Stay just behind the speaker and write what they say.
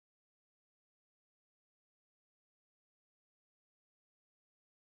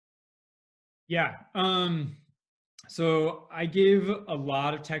Yeah. So I give a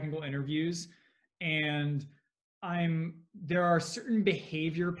lot of technical interviews, and there are certain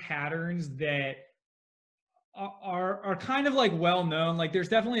behavior patterns that are kind of like well known. Like there's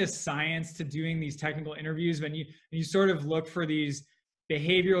definitely a science to doing these technical interviews when you sort of look for these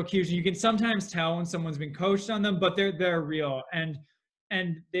behavioral cues. You can sometimes tell when someone's been coached on them, but they're real, and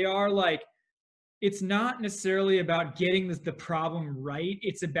they are like, it's not necessarily about getting the problem right.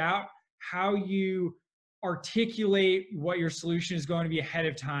 It's about how you articulate what your solution is going to be ahead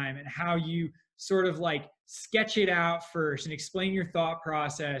of time, and how you sort of like sketch it out first and explain your thought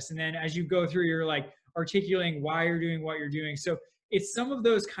process. And then as you go through, you're like articulating why you're doing what you're doing. So it's some of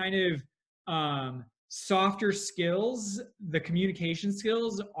those kind of softer skills. The communication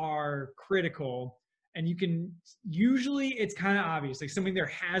skills are critical. And you can usually, it's kind of obvious, like something either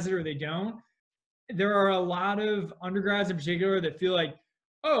has it or they don't. There are a lot of undergrads in particular that feel like,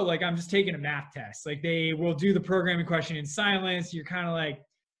 oh, like I'm just taking a math test. Like they will do the programming question in silence. You're kind of like,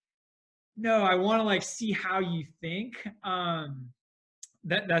 no, I want to like see how you think.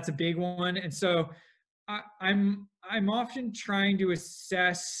 That's a big one. And so I'm often trying to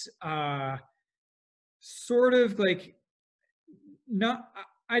assess sort of like, not,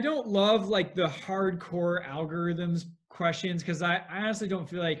 I don't love like the hardcore algorithms questions, because I honestly don't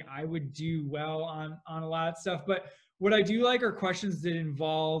feel like I would do well on a lot of stuff. But what I do like are questions that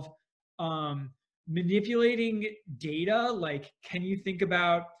involve manipulating data. Like, can you think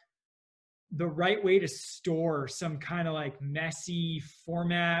about the right way to store some kind of like messy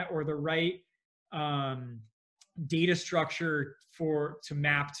format, or the right um, data structure for to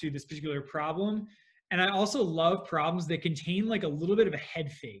map to this particular problem? And I also love problems that contain like a little bit of a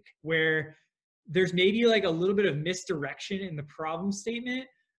head fake, where there's maybe like a little bit of misdirection in the problem statement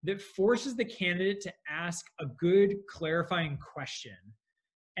that forces the candidate to ask a good clarifying question.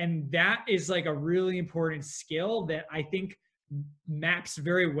 And that is like a really important skill that I think maps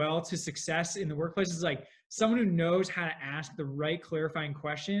very well to success in the workplace. Is like someone who knows how to ask the right clarifying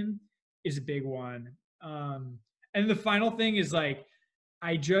question is a big one. And the final thing is like,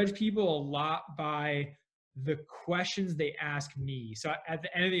 I judge people a lot by the questions they ask me. So at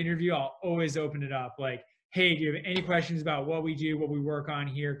the end of the interview, I'll always open it up like, hey, do you have any questions about what we do, what we work on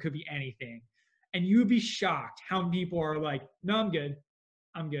here? Could be anything. And you would be shocked how many people are like, no, I'm good.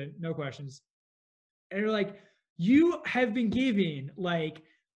 I'm good. No questions. And you're like, you have been given like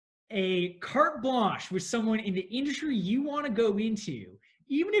a carte blanche with someone in the industry you want to go into.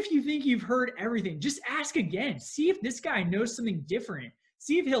 Even if you think you've heard everything, just ask again. See if this guy knows something different.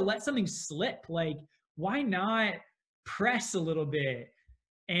 See if he'll let something slip. Like, why not press a little bit?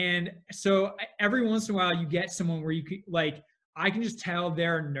 And so every once in a while, you get someone where you could like, I can just tell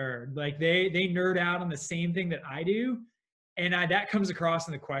they're a nerd. Like they nerd out on the same thing that I do, and that comes across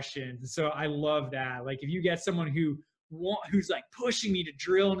in the questions. So I love that. Like if you get someone who's like pushing me to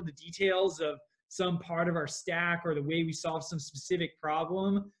drill into the details of some part of our stack or the way we solve some specific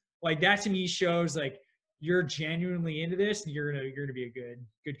problem, like that to me shows like you're genuinely into this, and you're gonna be a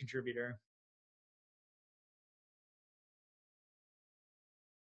good contributor.